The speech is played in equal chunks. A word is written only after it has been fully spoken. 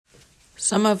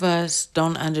Some of us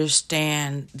don't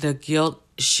understand the guilt,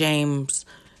 shames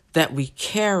that we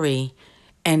carry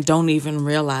and don't even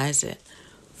realize it.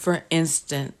 For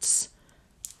instance,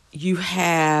 you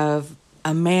have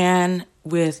a man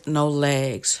with no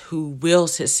legs who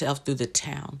wheels himself through the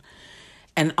town.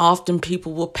 And often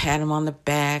people will pat him on the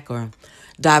back or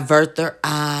divert their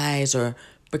eyes, or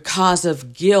because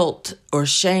of guilt or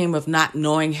shame of not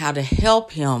knowing how to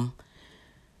help him,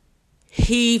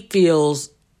 he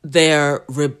feels their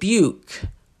rebuke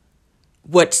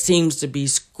what seems to be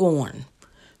scorn.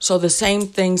 So the same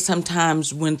thing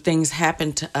sometimes when things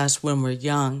happen to us when we're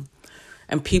young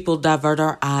and people divert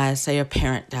our eyes, say a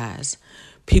parent dies,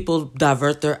 people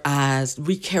divert their eyes,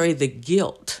 we carry the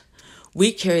guilt.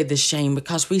 We carry the shame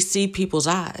because we see people's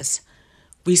eyes.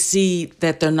 We see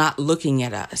that they're not looking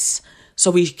at us.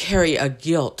 So we carry a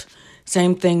guilt.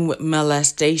 Same thing with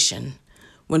molestation.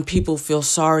 When people feel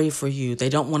sorry for you, they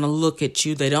don't want to look at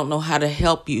you, they don't know how to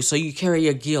help you. So you carry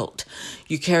a guilt.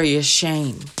 You carry a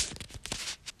shame.